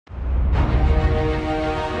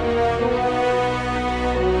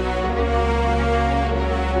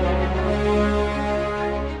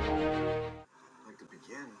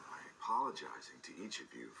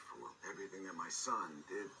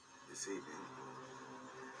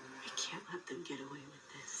can't let them get away with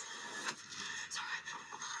this. Sorry.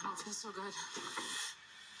 I don't feel so good.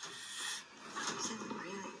 You didn't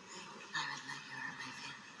really think I would let you hurt my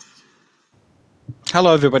family, did you?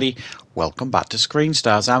 Hello everybody, welcome back to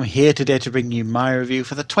Screenstars. I'm here today to bring you my review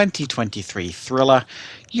for the 2023 thriller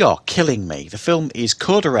You're Killing Me. The film is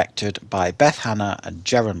co-directed by Beth Hanna and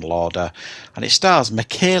Jaron Lauder, and it stars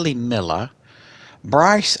Michaeli Miller,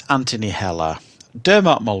 Bryce Anthony Heller,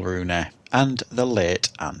 Dermot Mulrooney and the late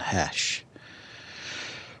Anne Hesh.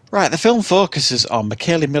 Right, the film focuses on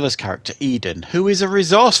Michaeli Miller's character Eden, who is a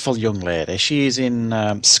resourceful young lady. She is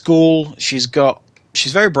in school. She's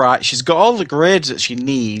very bright. She's got all the grades that she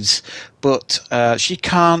needs, but she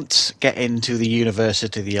can't get into the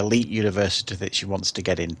university, the elite university that she wants to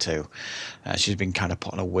get into. She's been kind of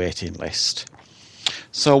put on a waiting list.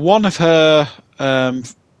 So one of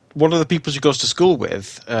the people she goes to school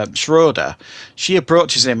with, Schroeder, she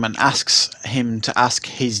approaches him and asks him to ask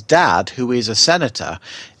his dad, who is a senator,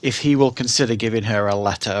 if he will consider giving her a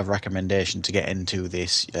letter of recommendation to get into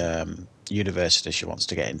this university she wants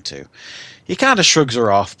to get into. He kind of shrugs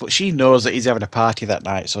her off, but she knows that he's having a party that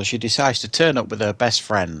night, so she decides to turn up with her best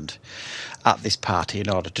friend at this party in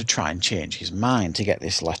order to try and change his mind to get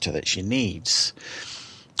this letter that she needs.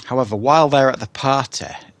 However, while they're at the party,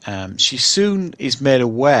 she soon is made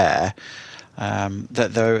aware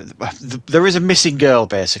that there is a missing girl,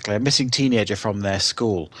 basically, a missing teenager from their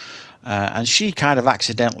school. And she kind of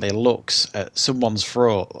accidentally looks at someone's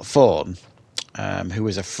phone, who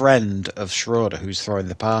is a friend of Schroeder, who's throwing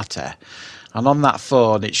the party. And on that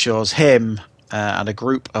phone, it shows him and a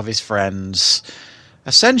group of his friends.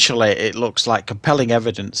 Essentially, it looks like compelling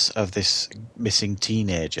evidence of this missing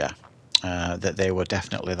teenager. That they were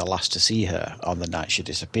definitely the last to see her on the night she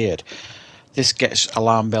disappeared. This gets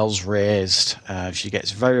alarm bells raised. She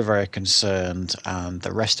gets very, very concerned, and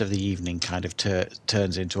the rest of the evening kind of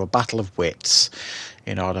turns into a battle of wits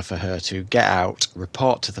in order for her to get out,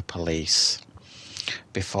 report to the police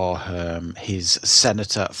before his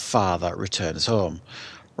senator father returns home.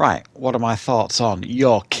 Right, what are my thoughts on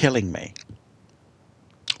You're Killing Me?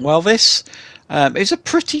 Well, this is a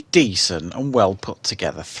pretty decent and well put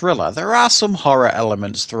together thriller. There are some horror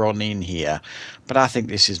elements thrown in here, but I think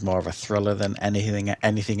this is more of a thriller than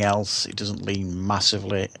anything else. It doesn't lean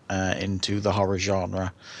massively into the horror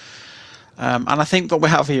genre. And I think what we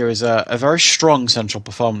have here is a very strong central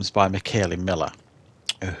performance by Michaeli Miller,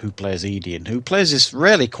 who plays Eden, who plays this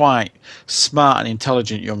really quite smart and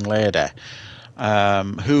intelligent young lady.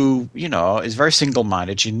 Who, you know, is very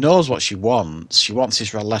single-minded. She knows what she wants. She wants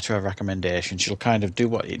this letter of recommendation. She'll kind of do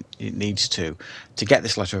what it needs to get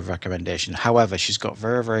this letter of recommendation. However, she's got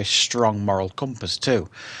very, very strong moral compass too.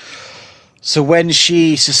 So when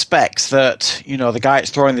she suspects that, you know, the guy that's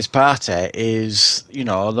throwing this party is, you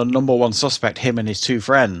know, the number one suspect, him and his two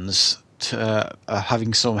friends,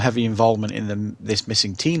 having some heavy involvement in this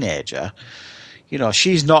missing teenager, you know,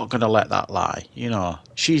 she's not going to let that lie. You know,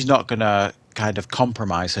 she's not going to kind of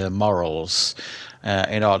compromise her morals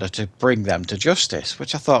in order to bring them to justice,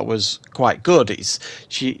 which I thought was quite good. It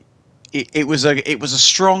was a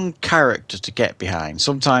strong character to get behind.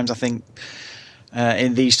 Sometimes I think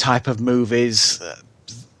in these type of movies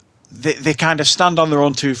they kind of stand on their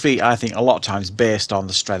own 2 feet, I think, a lot of times based on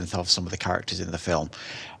the strength of some of the characters in the film.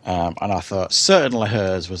 And I thought certainly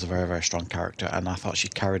hers was a very, very strong character, and I thought she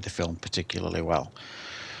carried the film particularly well.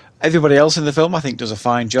 Everybody else in the film, I think, does a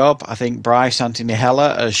fine job. I think Bryce Anthony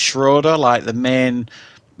Heller as Schroeder, like the main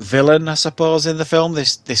villain, I suppose, in the film,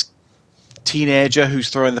 this teenager who's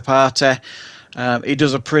throwing the party, he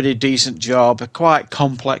does a pretty decent job. A quite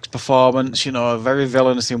complex performance, you know, very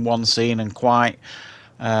villainous in one scene and quite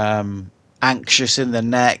anxious in the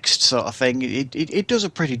next, sort of thing. It does a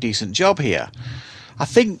pretty decent job here. I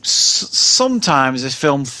think sometimes this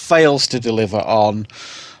film fails to deliver on,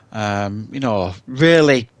 you know,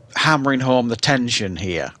 really hammering home the tension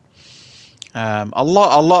here. A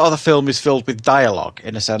lot of the film is filled with dialogue,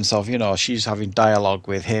 in a sense of, you know, she's having dialogue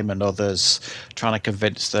with him and others, trying to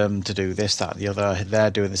convince them to do this, that, and the other.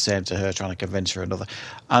 They're doing the same to her, trying to convince her another.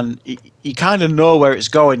 And you kind of know where it's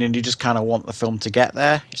going, and you just kind of want the film to get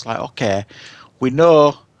there. It's like, okay, we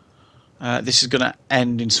know this is going to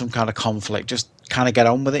end in some kind of conflict. Just kind of get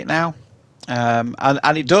on with it now.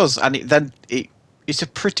 And it does. And it's a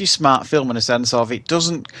pretty smart film in a sense of it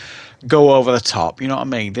doesn't go over the top. You know what I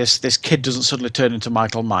mean? This kid doesn't suddenly turn into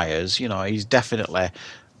Michael Myers. You know, he's definitely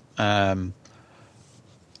a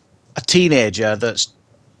teenager that's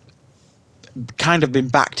kind of been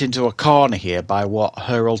backed into a corner here by what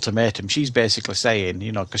her ultimatum. She's basically saying,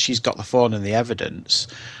 you know, because she's got the phone and the evidence,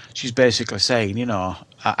 she's basically saying, you know,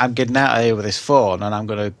 I'm getting out of here with this phone and I'm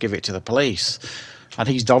going to give it to the police. and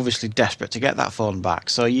he's obviously desperate to get that phone back.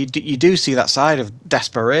 So you do see that side of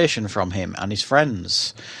desperation from him and his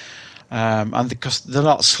friends, and because they're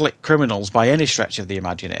not slick criminals by any stretch of the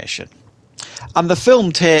imagination. And the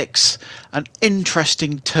film takes an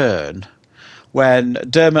interesting turn when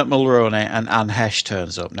Dermot Mulroney and Anne Heche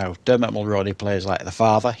turns up. Now, Dermot Mulroney plays like the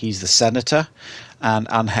father, he's the senator, and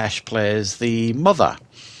Anne Heche plays the mother.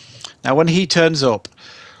 Now, when he turns up,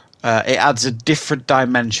 it adds a different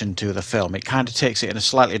dimension to the film. It kind of takes it in a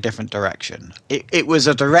slightly different direction. It was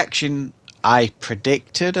a direction I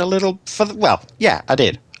predicted a little well, yeah, I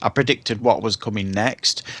did. I predicted what was coming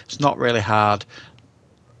next. It's not really hard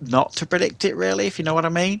not to predict it, really, if you know what I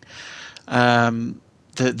mean.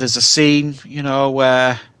 There's a scene, you know,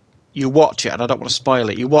 where you watch it, and I don't want to spoil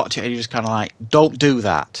it. You watch it, and you're just kind of like, don't do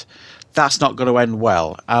that. That's not going to end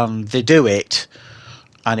well. And they do it,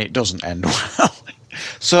 and it doesn't end well.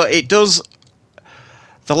 So it does.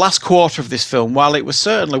 The last quarter of this film, while it was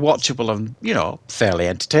certainly watchable and, you know, fairly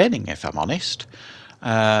entertaining, if I'm honest,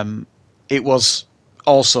 it was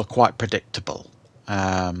also quite predictable.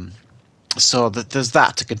 So there's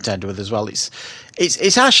that to contend with as well.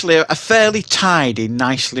 It's actually a fairly tidy,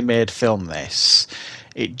 nicely made film. This,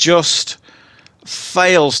 it just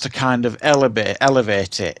fails to kind of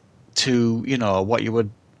elevate it to, you know, what you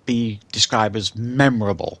would be described as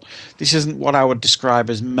memorable. This isn't what I would describe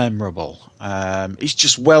as memorable. It's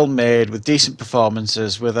just well made with decent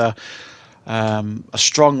performances, with a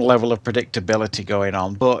strong level of predictability going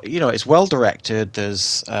on, but you know, it's well directed.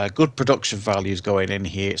 There's good production values going in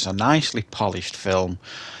here. It's a nicely polished film,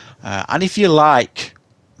 and if you like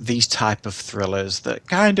these type of thrillers that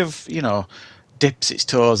kind of, you know, dips its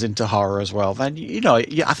toes into horror as well, then, you know,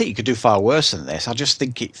 I think you could do far worse than this. I just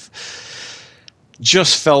think it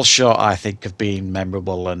just fell short, I think, of being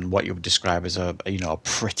memorable and what you would describe as a, you know, a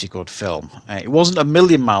pretty good film. It wasn't a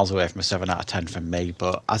million miles away from a 7 out of 10 from me,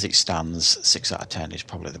 but as it stands, 6 out of 10 is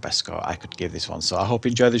probably the best score I could give this one. So I hope you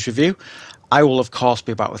enjoyed this review. I will, of course,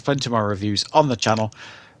 be back with plenty more reviews on the channel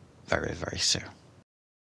very, very soon.